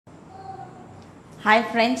Hi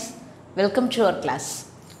friends, welcome to our class.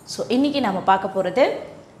 So, இன்னைக்கு நாம பார்க்க போறது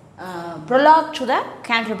Prologue to the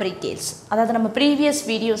Canterbury Tales. அதாவது நம்ம previous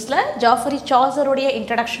videosல Geoffrey Chaucer உடைய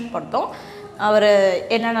introduction பார்த்தோம். அவர்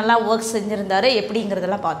என்னென்னலாம் works செஞ்சிருந்தாரு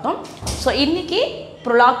எப்படிங்கறதெல்லாம் பார்த்தோம். So, இன்னைக்கு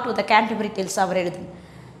Prologue to the Canterbury Tales அவர் எழுது.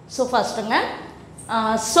 So, firstங்க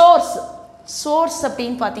source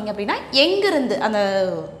அப்படினு பாத்தீங்க அப்படினா எங்க இருந்து அந்த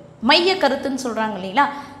மைய கருத்துன்னு சொல்றாங்க இல்லீங்களா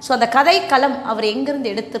சோ அந்த கதை களம் அவர் எங்க இருந்து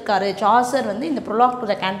எடுத்துக்காரு சாசர் வந்து இந்த Prologue to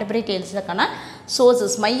the Canterbury Talesக்கான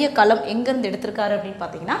sources மைய களம் எங்க இருந்து எடுத்துக்காரு அப்படி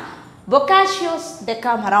பாத்தீங்கன்னா Boccaccio's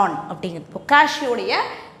Decameron அப்படிங்கிற Boccaccioடைய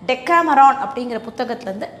Decameron அப்படிங்கிற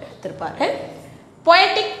புத்தகத்துல இருந்து எடுத்துப்பாரு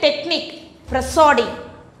Poetic technique prosody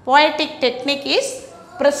Poetic technique is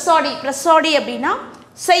prosody அப்படினா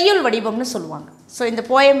செய்யுள் வடிவம்னு சொல்லுவாங்க சோ இந்த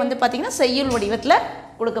poem வந்து பாத்தீங்கன்னா செய்யுள் வடிவத்துல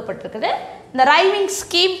கொடுக்கப்பட்டிருக்குது இந்த rhyming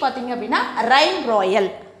scheme பாத்தீங்க அப்படினா rhyme royal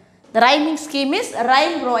the rhyming scheme is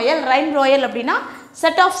rhyme royal அப்படினா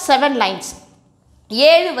set of 7 lines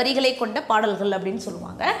 7 வரிகளை கொண்ட பாடல்கள் அப்படினு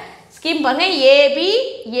சொல்லுவாங்க ஸ்கீம் பாருங்க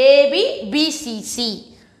ABBBCC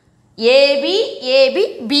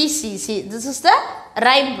ABBBCC this is the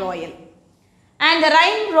rhyme royal and the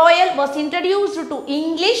rhyme royal was introduced to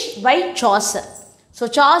English by Chaucer so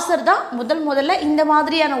Chaucer தான் முதல்ல இந்த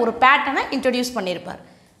மாதிரியான ஒரு பேட்டர்னை introduce பண்ணிருப்பார்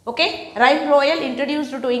okay rhyme royal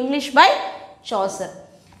introduced to English by Chaucer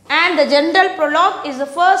and the general prologue is the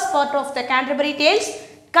first part of the Canterbury Tales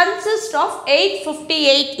consists of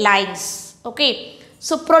 858 lines okay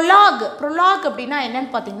so prologue அப்படினா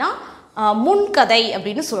என்னன்னு பாத்தீங்கன்னா முன்கதை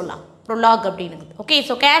அப்படினு சொல்லலாம் prologue அப்படிங்கிறது okay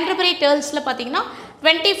so Canterbury Talesல பாத்தீங்கன்னா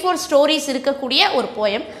 24 stories இருக்கக்கூடிய ஒரு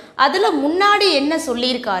poem அதுல முன்னாடி என்ன சொல்லி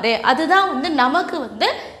இருக்காரு அதுதான் வந்து நமக்கு வந்து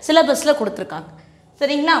சிலபஸ்ல கொடுத்திருக்காங்க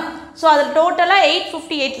சரிங்களா சோ அதுல டோட்டலா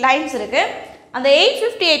 858 லைன்ஸ் இருக்கு அந்த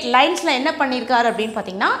 858 லைன்ஸ்ல என்ன பண்ணிருக்காரு அப்படினு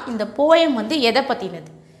பாத்தீங்கன்னா இந்த poem வந்து எதை பத்தினது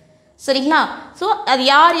சரிங்களா சோ அது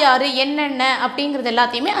யார் என்னென்ன அப்படிங்கறது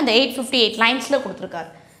எல்லாத்தையுமே அந்த 858 லைன்ஸ்ல கொடுத்திருக்காரு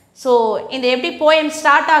சோ இந்த எப்படி poem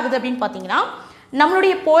ஸ்டார்ட் ஆகுது அப்படினு பாத்தீங்கன்னா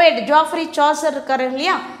நம்மளுடைய poet Geoffrey Chaucer இருக்காரு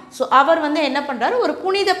இல்லையா சோ அவர் வந்து என்ன பண்றாரு ஒரு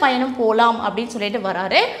புனித பயணம் போலாம் அப்படினு சொல்லிட்டு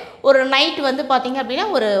வராரு ஒரு நைட் வந்து பாத்தீங்க அப்படினா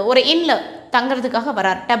ஒரு இன்னல தங்கிறதுக்காக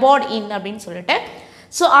வராரு டபார்ட் இன் அப்படினு சொல்லிட்டு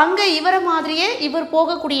சோ அங்க இவர மாதிரியே இவர்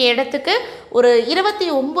போகக்கூடிய இடத்துக்கு ஒரு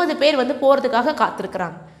 29 பேர் வந்து போறதுக்காக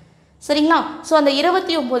காத்திருக்காங்க சரிங்களா சோ அந்த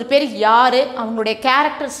 29 பேர் யாரு அவங்களுடைய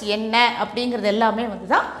கேரக்டர்ஸ் என்ன அப்படிங்கறது எல்லாமே வந்து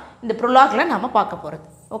தான் இந்த prologueல நாம பார்க்க போறது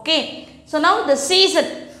okay so now the season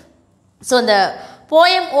so அந்த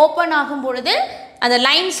poem ஓபன் ஆகும் பொழுது அந்த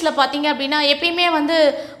லைன்ஸ்ல பாத்தீங்க அப்படினா எப்பயுமே வந்து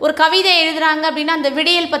ஒரு கவிதை எழுதுறாங்க அப்படினா அந்த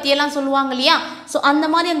விடியல் பத்தி எல்லாம் சொல்லுவாங்க இல்லையா சோ அந்த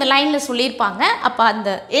மாதிரி அந்த லைன்ல சொல்லிருப்பாங்க அப்ப அந்த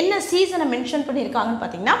என்ன சீசனை மென்ஷன் பண்ணிருக்காங்கன்னு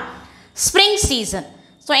பாத்தீங்கன்னா ஸ்ப்ரிங் சீசன்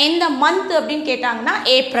சோ இந்த மந்த் அப்படினு கேட்டாங்கன்னா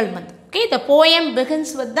April month okay the poem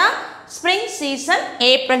begins with the spring season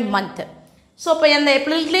April month so அப்ப அந்த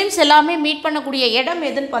pilgrims எல்லாமே மீட் பண்ணக்கூடிய இடம்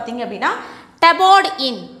எதுன்னு பாத்தீங்க அப்படினா Tabard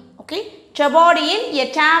Inn okay Tabard Inn a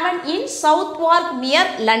tavern in Southwark near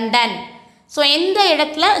London so எந்த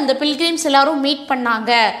இடத்துல இந்த pilgrims எல்லாரும் மீட்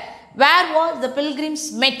பண்ணாங்க where was the pilgrims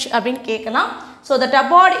met அப்படினு கேட்கலாம் so the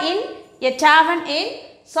Tabard Inn a tavern in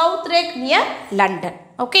Southwark near London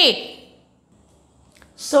okay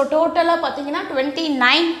so டோட்டலா பாத்தீங்கன்னா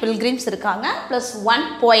 29 pilgrims இருக்காங்க plus 1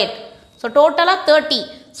 poet so டோட்டலா 30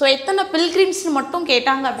 so எத்தனை pilgrims மட்டும்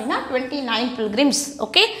கேட்டாங்க அப்படினா 29 pilgrims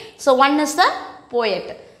okay so one is the poet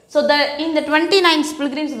so in the 29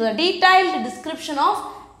 pilgrims the detailed description of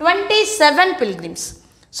 27 pilgrims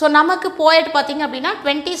so நமக்கு poet பாத்தீங்க அப்படினா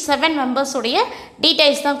 27 members உடைய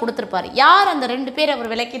டீடைல்ஸ் தான் கொடுத்திருப்பாரு யார் அந்த ரெண்டு பேர்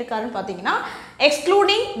அவர் விளக்கி இருக்காருன்னு பாத்தீங்கன்னா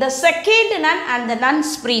excluding the second nun and the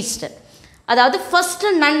nun's priest அதாவது first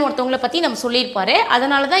nun ஒருத்தவங்கள பத்தி நம்ம சொல்லிருப்பாரு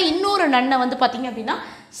அதனால தான் இன்னொரு நன்னை வந்து பாத்தீங்க அப்படினா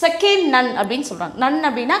second nun அப்படினு சொல்றாங்க nun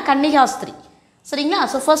அப்படினா கன்னிகாஸ்திரி சரிங்களா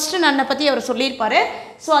சோ ஃபர்ஸ்ட் நன்னை பத்தி அவர் சொல்லிருப்பாரு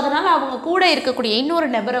சோ அதனால அவங்க கூட இருக்கக்கூடிய இன்னொரு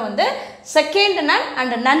நபரை வந்து second none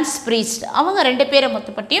and nuns priest அவங்க ரெண்டு பேரை மொத்த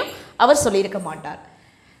பத்தியும் அவர் சொல்லியிருக்க மாட்டார்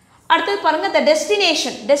அடுத்து பாருங்க the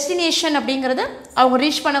destination அப்படிங்கிறது அவங்க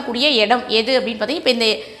ரீச் பண்ணக்கூடிய இடம் எது அப்படினு பாத்தீங்க இப்போ இந்த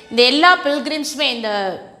எல்லா pilgrimsமே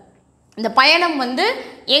இந்த பயணம் வந்து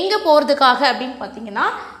எங்க போறதுக்காக அப்படினு பாத்தீங்கன்னா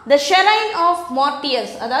the shrine of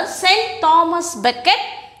martyrs அதாவது St. Thomas Becket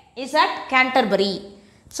is at Canterbury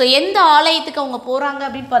so எந்த ஆலயத்துக்கு அவங்க போறாங்க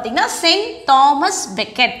அப்படினு பாத்தீங்கன்னா St. Thomas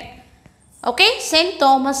Becket okay St.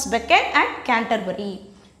 Thomas Becket at Canterbury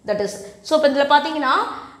that is so இப்போ இதுல பாத்தீங்கன்னா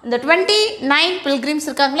இந்த 29 pilgrims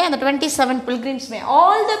இருக்காங்களே அந்த 27 pilgrimsமே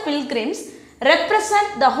all the pilgrims represent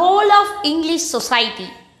the whole of English society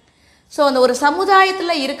so அந்த ஒரு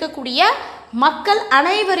சமுதாயத்துல இருக்கக்கூடிய மக்கள்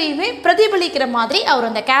அனைவரையுமே பிரதிபலிக்கிற மாதிரி அவர்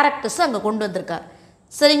அந்த கேரக்டர்ஸ் அங்க கொண்டு வந்திருக்கார்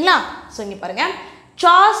சரிங்களா சோ இங்க பாருங்க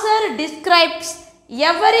Chaucer describes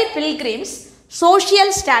every pilgrims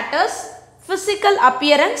social status, physical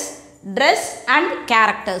appearance, dress and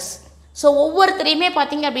characters. So ஒவ்வொருத்தரையுமே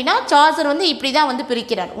பார்த்தீங்க அப்படின்னா சார்சர் வந்து இப்படி தான் வந்து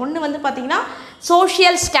பிரிக்கிறார். ஒன்று வந்து பார்த்திங்கன்னா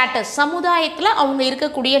சோஷியல் ஸ்டேட்டஸ், சமுதாயத்தில் அவங்க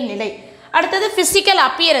இருக்கக்கூடிய நிலை. அடுத்தது ஃபிசிக்கல்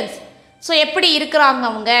அப்பியரன்ஸ், ஸோ எப்படி இருக்கிறாங்க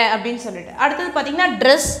அவங்க அப்படின்னு சொல்லிட்டு. அடுத்தது பார்த்திங்கன்னா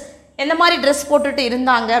ட்ரெஸ், எந்த மாதிரி ட்ரெஸ் போட்டுட்டு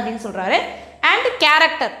இருந்தாங்க அப்படின்னு சொல்கிறாரு. அண்ட்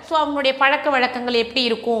கேரக்டர், ஸோ அவங்களுடைய பழக்க வழக்கங்கள் எப்படி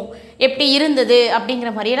இருக்கும், எப்படி இருந்தது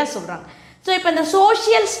அப்படிங்கிற மாதிரியெல்லாம் சொல்கிறாங்க. ஸோ இப்போ இந்த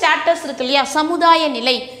சோஷியல் ஸ்டேட்டஸ் இருக்கு இல்லையா, சமுதாய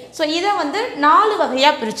நிலை, ஸோ இதை வந்து 4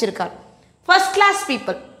 வகையாக பிரிச்சிருக்கார். First class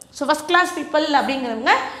people. So first class people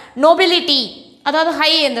அப்படிங்கிறவங்க நோபிலிட்டி, அதாவது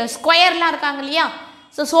ஹை, இந்த ஸ்கொயர்லாம் இருக்காங்க இல்லையா,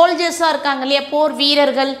 ஸோ சோல்ஜர்ஸாக இருக்காங்க இல்லையா, போர்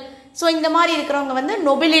வீரர்கள், ஸோ இந்த மாதிரி இருக்கிறவங்க வந்து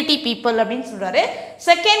நொபிலிட்டி பீப்புள் அப்படின்னு சொல்கிறாரு.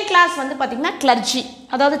 செகண்ட் கிளாஸ் வந்து பார்த்திங்கன்னா கிளர்ஜி,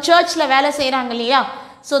 அதாவது சர்ச்சில் வேலை செய்கிறாங்க இல்லையா,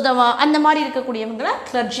 ஸோ அந்த மாதிரி இருக்கக்கூடியவங்கள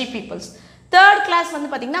கிளர்ஜி பீப்புள்ஸ். தேர்ட் கிளாஸ் வந்து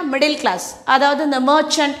பார்த்திங்கன்னா மிடில் கிளாஸ், அதாவது இந்த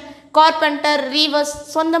மர்ச்சன்ட், கார்பெண்டர், ரீவர்ஸ்,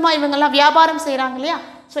 சொந்தமாக இவங்கெல்லாம் வியாபாரம் செய்கிறாங்க இல்லையா,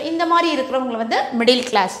 ஸோ இந்த மாதிரி இருக்கிறவங்க வந்து மிடில்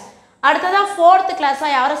கிளாஸ். அடுத்ததாக ஃபோர்த்து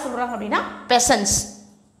கிளாஸாக யாரை சொல்கிறாங்க அப்படின்னா பெசன்ஸ்,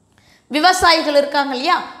 விவசாயிகள் இருக்காங்க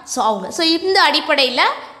இல்லையா, ஸோ அவங்க. ஸோ இந்த அடிப்படையில்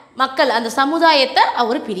மக்கள், அந்த சமுதாயத்தை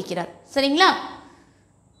அவர் பிரிக்கிறார். சரிங்களா?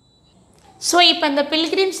 ஸோ இப்போ இந்த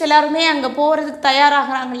பில்கிரிம்ஸ் எல்லாருமே அங்கே போகிறதுக்கு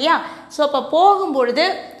தயாராகிறாங்க இல்லையா, ஸோ இப்போ போகும்பொழுது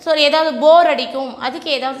ஸோ ஏதாவது போர் அடிக்கும், அதுக்கு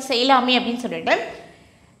ஏதாவது செய்யலாமே அப்படின்னு சொல்லிட்டு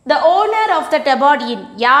த ஓனர் ஆஃப் த டெபார்டின்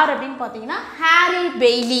யார் அப்படின்னு பார்த்தீங்கன்னா Harry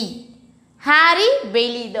Bailey. Harry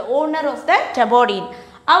Bailey, the owner of the டெபார்டின்,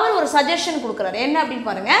 அவர் ஒரு சஜஷன் கொடுக்குறாரு. என்ன அப்படின்னு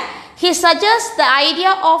பாருங்க. He suggests the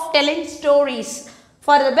idea of telling stories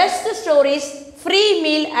for the best stories free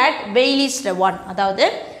meal at Bailey's Tavern. அதாவது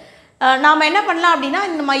நாம் என்ன பண்ணலாம் அப்படின்னா,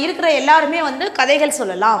 நம்ம இருக்கிற எல்லாருமே வந்து கதைகள்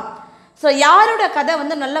சொல்லலாம். ஸோ யாரோட கதை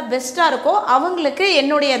வந்து நல்லா பெஸ்ட்டாக இருக்கோ அவங்களுக்கு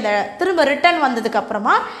என்னுடைய அந்த திரும்ப ரிட்டர்ன் வந்ததுக்கு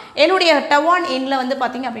அப்புறமா என்னுடைய டவான் இன்ல வந்து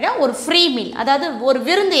பார்த்திங்க அப்படின்னா ஒரு ஃப்ரீ மீல், அதாவது ஒரு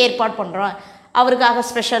விருந்து ஏற்பாடு பண்ணுறோம் அவருக்காக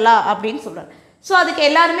ஸ்பெஷலாக அப்படின்னு சொல்கிறார். ஸோ அதுக்கு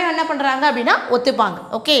எல்லாருமே என்ன பண்ணுறாங்க அப்படின்னா ஒத்துப்பாங்க.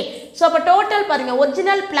 ஓகே, ஸோ அப்போ டோட்டல் பாருங்கள்,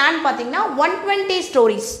 ஒரிஜினல் பிளான் பார்த்தீங்கன்னா 120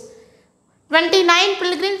 ஸ்டோரிஸ், 29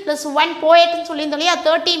 பில்கிரிம்ஸ் ப்ளஸ் 1 போயட்னு சொல்லியிருந்தோம் இல்லையா,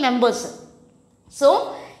 30 members. So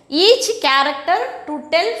each character to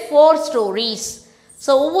tell 4 stories.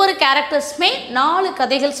 So ஒவ்வொரு கேரக்டர்ஸுமே 4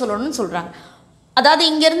 கதைகள் சொல்லணும்னு சொல்கிறாங்க. அதாவது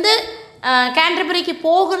இங்கேருந்து கேண்டர்பரிக்கு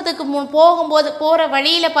போகிறதுக்கு போகும்போது போகிற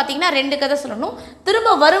வழியில் பார்த்தீங்கன்னா 2 கதை சொல்லணும்,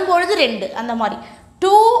 திரும்ப வரும்பொழுது 2, அந்த மாதிரி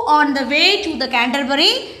 2 on the way to the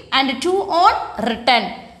Canterbury and 2 on return.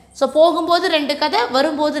 So போகும்போது 2 கதை,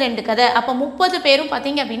 வரும்போது 2 கதை. அப்போ 30 பேரும்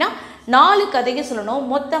பார்த்தீங்க அப்படின்னா 4 கதைகள் சொல்லணும்.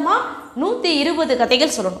 மொத்தமாக 120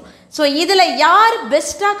 கதைகள் சொல்லணும். ஸோ இதில் யார்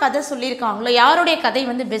பெஸ்ட்டாக கதை சொல்லியிருக்காங்களோ, யாருடைய கதை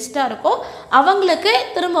வந்து பெஸ்ட்டாக இருக்கோ அவங்களுக்கு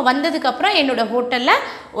திரும்ப வந்ததுக்கப்புறம் என்னோடய ஹோட்டலில்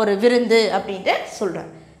ஒரு விருந்து அப்படின்ட்டு சொல்கிறேன்.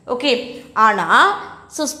 ஓகே, ஆனால்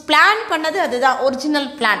ஸோ பிளான் பண்ணது அதுதான் original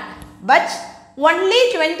plan. But only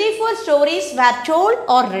 24 stories were told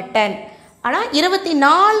or written. ஆனால்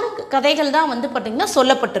 24 கதைகள் தான் வந்து பார்த்திங்கன்னா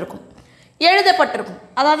சொல்லப்பட்டிருக்கும், எழுதப்பட்டிருக்கும்.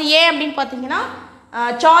 அதாவது ஏன் அப்படின்னு பார்த்தீங்கன்னா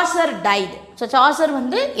சார்சர் டைடு. ஸோ சார்சர்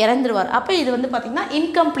வந்து இறந்துருவார். அப்போ இது வந்து பார்த்திங்கன்னா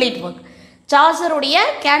இன்கம்ப்ளீட் ஒர்க். சார்சருடைய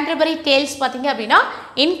கேண்டர்பரி டேல்ஸ் பார்த்திங்க அப்படின்னா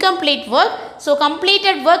incomplete work. So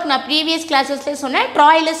completed work நான் ப்ரீவியஸ் கிளாஸஸ்லேயே சொன்னேன்,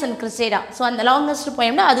 ட்ராய்லஸ் அண்ட் கிறிசேடா. ஸோ அந்த லாங்கஸ்ட்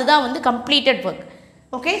போயம்னா அதுதான் வந்து கம்ப்ளீட்டட் ஒர்க்.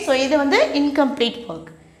 ஓகே, ஸோ இது வந்து இன்கம்ப்ளீட் ஒர்க்.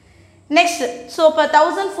 நெக்ஸ்ட், ஸோ இப்போ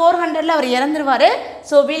 1400 அவர் இறந்துருவார்.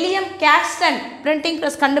 ஸோ வில்லியம் கேஸ்டன் பிரிண்டிங்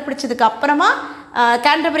ப்ரெஸ் கண்டுபிடிச்சதுக்கு அப்புறமா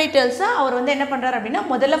கேண்டர்பரி டேல்ஸை அவர் வந்து என்ன பண்ணுறாரு அப்படின்னா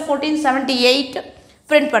முதல்ல 1478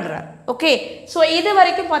 பிரிண்ட் பண்ணுறார். ஓகே, ஸோ இது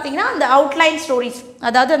வரைக்கும் பார்த்தீங்கன்னா அந்த அவுட்லைன் ஸ்டோரிஸ்,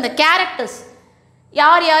 அதாவது அந்த கேரக்டர்ஸ்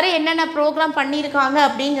யார் யார் என்னென்ன ப்ரோக்ராம் பண்ணியிருக்காங்க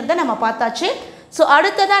அப்படிங்கிறத நம்ம பார்த்தாச்சு. ஸோ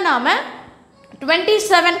அடுத்ததாக நாம்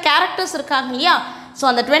 27 கேரக்டர்ஸ் இருக்காங்க இல்லையா, ஸோ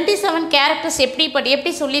அந்த 27 கேரக்டர்ஸ்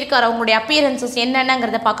எப்படி சொல்லியிருக்காரு, அவங்களுடைய அப்பியரன்சஸ்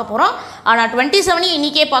என்னென்னங்கிறத பார்க்க போகிறோம். ஆனால் 27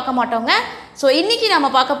 இன்றைக்கே பார்க்க மாட்டோங்க. ஸோ இன்றைக்கி நம்ம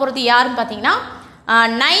பார்க்க போகிறது யாருன்னு பார்த்தீங்கன்னா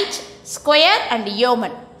நைட், ஸ்கொயர் அண்ட்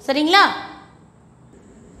யோமன். சரிங்களா?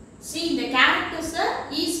 See, இந்த கேரக்டர்ஸை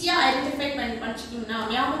ஈஸியாக ஐடென்டிஃபை பண்ணிக்கணும்,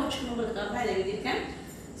 ஞாபகம் வச்சுக்கணுங்கிறதுக்காக இதை எழுதியிருக்கேன்.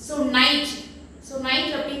 ஸோ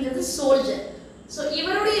நைட் அப்படிங்கிறது சோல்ஜர். ஸோ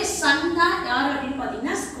இவருடைய சன் தான் யார் அப்படின்னு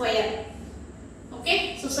பார்த்தீங்கன்னா square. Okay,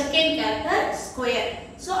 so second character square.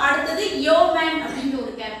 So அடுத்தது யோமேன் அப்படிங்கிற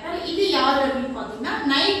ஒரு கேரக்டர். இது யார் அப்படின்னு பார்த்தீங்கன்னா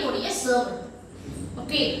நைட்டோடைய servant.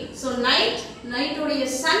 Okay, so நைட்டோடைய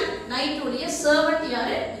Sun, நைட்டோடைய servant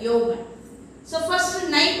யாரு, யோமேன். ஸோ ஃபர்ஸ்ட்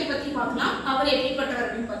நைட் பற்றி பார்க்கலாம். அவர் எப்படிப்பட்டவர்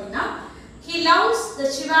அப்படின்னு பார்த்தீங்கன்னா he loves the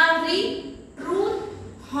chivalry, truth,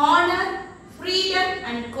 honor, freedom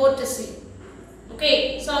and courtesy. Okay,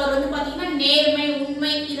 so அவர் வந்து பார்த்தீங்கன்னா நேர்மை,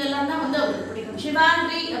 உண்மை இதெல்லாம் தான் வந்து அவருக்கு பிடிக்கும்.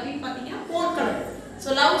 chivalry அப்படின்னு பார்த்தீங்கன்னா போர்க்களம்.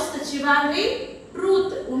 So loves the chivalry,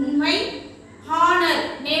 truth உண்மை, honor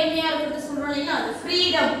நேர்மையாக இருக்கிறது சொல்கிறோம் இல்லையா, அது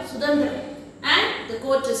freedom சுதந்திரம், and the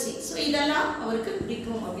courtesy. ஸோ இதெல்லாம் அவருக்கு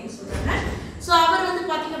பிடிக்கும் அப்படின்னு சொல்கிறாங்க. ஸோ அவர் வந்து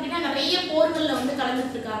பார்த்தீங்க அப்படின்னா நிறைய போர்களில் வந்து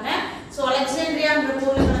கலந்துட்டு இருக்காங்க. ஸோ அலெக்சாண்ட்ரியாங்கிற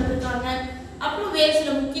போரில் கலந்துருக்காங்க. அப்புறம் வேறு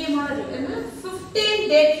சில முக்கியமானது 15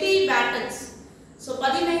 டெட்லி பேட்டில்ஸ். ஸோ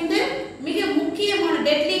 15 மிக முக்கியமான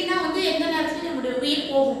டெட்லின்னா வந்து எந்த நேரத்துல நம்முடைய உயிர்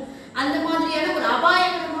போகும் அந்த மாதிரியான ஒரு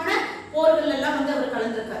அபாயகரமான போர்கள் எல்லாம் வந்து அவர்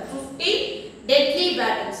கலந்துருக்கார். 15 deadly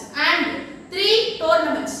battles and 3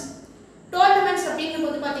 tournaments. Tournaments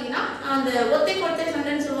அப்படிங்கும்போது பார்த்தீங்கன்னா அந்த ஒத்தை கொத்தை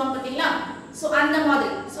சண்டைன்னு சொல்லுவாங்க பார்த்தீங்களா, ஸோ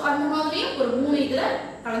அந்த மாதிரியும் ஒரு 3 இதில்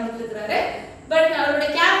கலந்துட்டு இருக்கிறாரு. பட் அவருடைய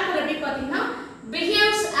கேரக்டர் எப்படி பார்த்தீங்கன்னா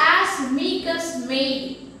behaves as meek as maid.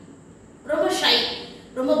 ரொம்ப ஷை,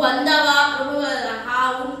 ரொம்ப பந்தாவா, ரொம்ப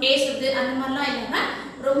ஹாவும் பேசுறது அந்த மாதிரிலாம் இல்லாமல்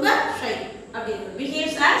ரொம்ப ஷை அப்படி இருக்கு.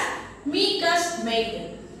 Behaves as meek as maid.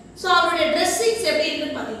 So அவருடைய ட்ரெஸ்ஸிங்ஸ் எப்படி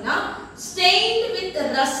இருக்குன்னு பார்த்தீங்கன்னா stained with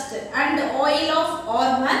rust and oil of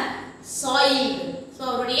armor soiled. So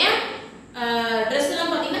அவருடைய ட்ரெஸ்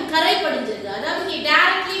எல்லாம் பார்த்தீங்கன்னா கரை படிஞ்சிருக்கு. அதாவது he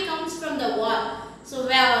directly comes from the war. So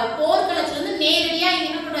போர்க்களத்துலேருந்து நேரடியாக இங்கே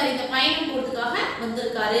என்ன பண்ணுறாரு, இந்த பயணம் போகிறதுக்காக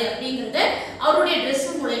வந்திருக்காரு அப்படிங்கிறது அவருடைய ட்ரெஸ்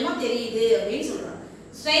மூலயமா தெரியுது அப்படின்னு சொல்கிறாங்க.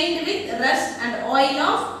 stained with rust and oil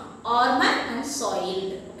of armor and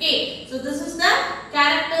soiled. Okay, so this is the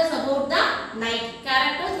characters about the knight.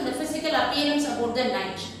 Characters and the physical appearance about the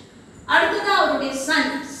knight. அடுத்ததா அவருடைய son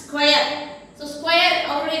Squire. So Squire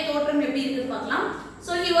அவருடைய தோற்றம் எப்படி இருக்குன்னு பார்க்கலாம்.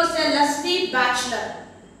 So he was a lusty bachelor.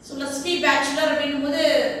 So lusty bachelor அப்படிங்கும்போது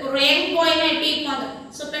ஒரு young பாய்னா எப்படி இருப்பாங்க,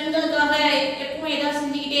 ஸோ பெண்களுக்காக எப்பவும் ஏதாவது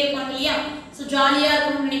செஞ்சுக்கிட்டே இருப்பாங்க இல்லையா, ஸோ ஜாலியாக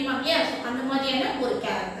இருக்கணும்னு நினைப்பாங்க இல்லையா, ஸோ அந்த மாதிரியான ஒரு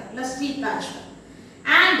character lusty bachelor.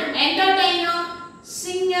 And entertainer,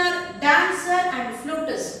 singer, dancer and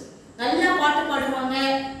flutist. நல்லா பாட்டு பாடுவாங்க,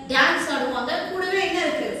 டான்ஸ் ஆடுவாங்க, கூடவே என்ன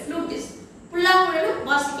இருக்கு ஃப்ளூட்டிஸ்ட், புல்லாங்குழலும்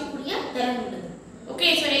வாசிக்கக்கூடிய திறன் உள்ளது. ஓகே,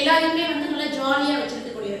 ஸோ எல்லாருமே வந்து நல்லா ஜாலியாக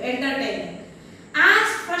வச்சிருக்கக்கூடிய என்டர்டைனர்.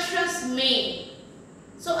 ஆஸ் ஃப்ரெஷ் அஸ் மே.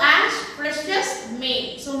 ஸோ ஆஸ் ஃப்ரெஷ் அஸ் மே.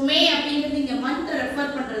 ஸோ மே அப்படிங்கிறது இங்கே மந்த்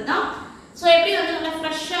ரெஃபர் பண்ணுறது தான். ஸோ எப்படி வந்து நல்லா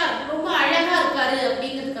ஃப்ரெஷ்ஷாக ரொம்ப அழகாக இருக்காரு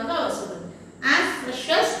அப்படிங்கிறதுக்காக அவர் சொல்றது ஆஸ் ஃப்ரெஷ்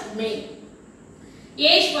அஸ் மே.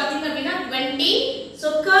 ஏஜ் பார்த்தீங்க அப்படின்னா 20. ஸோ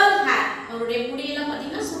curl hair, அவருடைய முடியெல்லாம்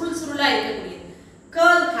பார்த்தீங்கன்னா சுருளாக இருக்கக்கூடியது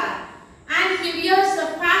curl hair. And he wears a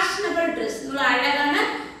fashionable dress. நல்ல அழகான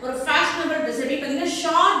ஒரு fashionable dress. எப்படி பார்த்தீங்கன்னா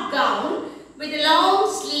short gown with long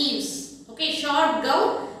sleeves. Okay, short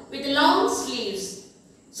gown with long sleeves.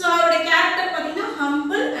 So அவருடைய கேரக்டர் பார்த்தீங்கன்னா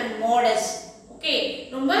humble and modest. ஓகே,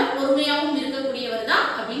 ரொம்ப பொறுமையாகவும் இருக்கக்கூடியவர் தான்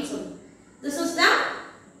அப்படின்னு சொல்லுவோம். This is the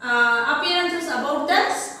appearances about the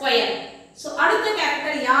Squire. So அடுத்த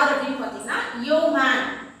கேரக்டர் யார் அப்படின்னு பார்த்தீங்கன்னா யோமேன்.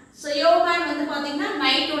 ஸோ யோமேன் வந்து பார்த்தீங்கன்னா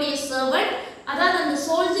நைட்டோடைய சர்வன்ட். அதாவது அந்த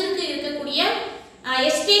சோல்ஜருக்கு இருக்கக்கூடிய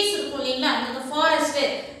எஸ்டேட்ஸ் இருக்கும் இல்லைங்களா, அந்த ஃபாரஸ்ட்,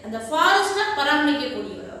 அந்த ஃபாரஸ்ட்டை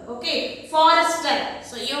பராமரிக்கக்கூடியவர். Okay, forester.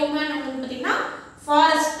 ஸோ யோமேன் வந்து பார்த்தீங்கன்னா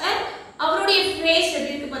ஃபாரஸ்டர். அவருடைய ஃபேஸ்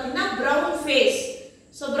எப்படி இருக்கு பார்த்தீங்கன்னா brown face.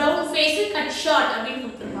 So brown face cut short அப்படின்னு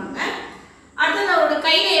கொடுத்துருப்பாங்க. அடுத்தது அவரோட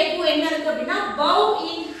கையில் எப்போ என்ன இருக்கு அப்படின்னா பவ்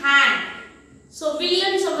இன் ஹேண்ட். ஸோ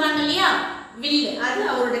வில்லுன்னு சொல்றாங்க இல்லையா, வில் அது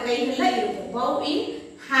அவரோட கைகள்ல இருக்கும், பவ் இன்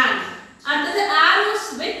ஹேண்ட். அடுத்தது arrows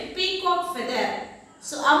with peacock feather.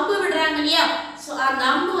 So அம்பு விடுறாங்க இல்லையா, ஸோ அந்த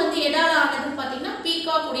அம்பு வந்து எதால ஆனதுன்னு பார்த்தீங்கன்னா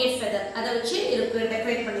பீகாக் உடைய ஃபெதர், அதை வச்சு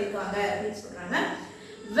டெக்கரேட் பண்ணியிருக்காங்க அப்படின்னு சொல்றாங்க.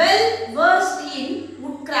 Well versed in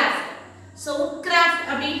woodcraft. So woodcraft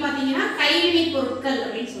அப்படின்னு பார்த்தீங்கன்னா கைவினை பொருட்கள்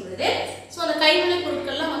அப்படின்னு சொல்றது. ஸோ அந்த கைவினை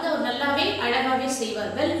பொருட்கள்லாம் வந்து அவர் நல்லாவே அழகாவே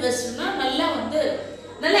செய்வார். வெல் வெஸ்ட்னா நல்லா வந்து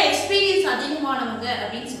நல்ல எக்ஸ்பீரியன்ஸ் அதிகமானவங்க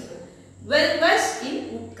அப்படின்னு சொல்றது. வெல் வெஸ்ட் இன்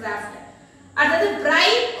woodcraft. அடுத்தது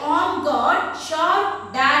bright arm God sharp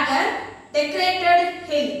Daguerre decorated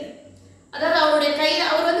hilt. அதாவது அவருடைய கையில்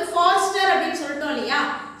அவர் வந்து ஃபாஸ்டர் அப்படின்னு சொல்லிட்டோம் இல்லையா.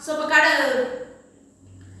 ஸோ இப்போ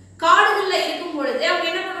காடுகளில் இருக்கும் பொழுது அவங்க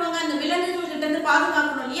என்ன பண்ணுவாங்க, அந்த விலங்குகள் கிட்ட இருந்து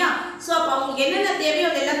பாதுகாக்கணும் இல்லையா. ஸோ அப்போ அவங்களுக்கு என்னென்ன தேவையோ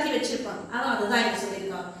அது எல்லாத்தையும் வச்சிருப்பாங்க. அதுதான் இங்க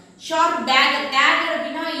சொல்லியிருக்காங்க. Sharp Daguerre. டேகர்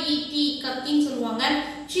அப்படின்னா ஈட்டி கத்தின்னு சொல்லுவாங்க.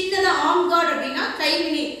 சின்னதா ஆர்ம் கார்டு அப்படின்னா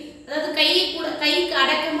கைவினை, அதாவது கைக்கு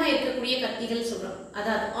அடக்கமா இருக்கக்கூடிய கத்திகள் சொல்றோம்,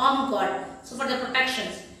 அதாவது arm card. So for the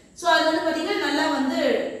protections. So அது வந்து பார்த்தீங்கன்னா நல்லா வந்து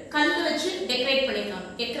கல் வச்சு டெக்கரேட் பண்ணிருக்காங்க,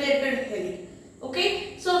 டெக்கரேட்டட் ஹெல்த். ஓகே,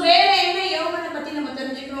 ஸோ வேற என்ன யோகனை பத்தி நம்ம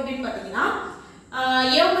தெரிஞ்சுக்கணும் அப்படின்னு பார்த்தீங்கன்னா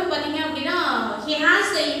யோகன் பார்த்தீங்க அப்படின்னா he has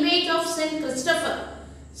the image of Saint Christopher.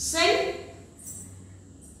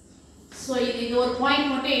 So இது ஒரு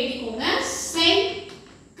பாயிண்ட் மட்டும் எழுதிக்கோங்க, Saint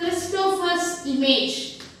Christopher's image.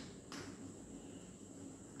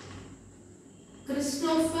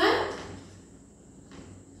 Christopher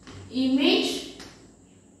image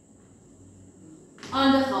on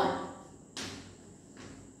the heart.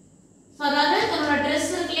 So அதாவது நம்மளோட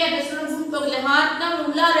ட்ரெஸ் இருக்குல்லையா, ட்ரெஸ்ஸோட முன் பகுதியில் ஹார்ட் தான்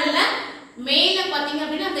உள்ளார இல்லை, மேல பார்த்தீங்க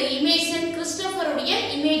அப்படின்னா அந்த இமேஜ் சென்ட் கிறிஸ்டோபருடைய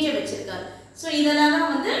இமேஜை வச்சிருக்காரு. ஸோ இதெல்லாம்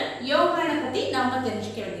தான் வந்து யோகனை பற்றி நாம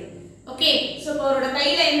தெரிஞ்சுக்க வேண்டியது. ஓகே சோ அவரோட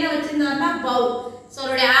கையில என்ன வச்சிருந்தாருன்னா பவ் சோ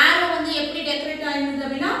அவரோட arrow வந்து எப்படி டெக்கரேட் ஆயிருந்தது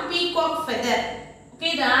அப்படினா peacock feather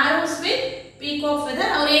okay the arrows with peacock feather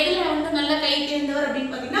அவர் எதுல வந்து நல்ல கை தேர்ந்தவர்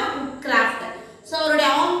அப்படினு பாத்தீங்கன்னா wood craft so அவரோட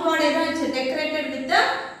arm god எதை வச்சு decorated with the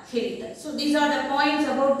hilt so these are the points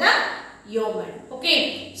about the yeoman okay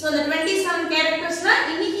so the 27 characters la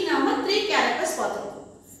இன்னைக்கு நாம 3 characters பார்த்தோம்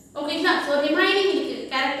ஓகேங்களா so remaining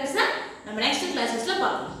characters நம்ம next classes ல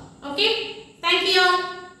பார்க்கலாம் okay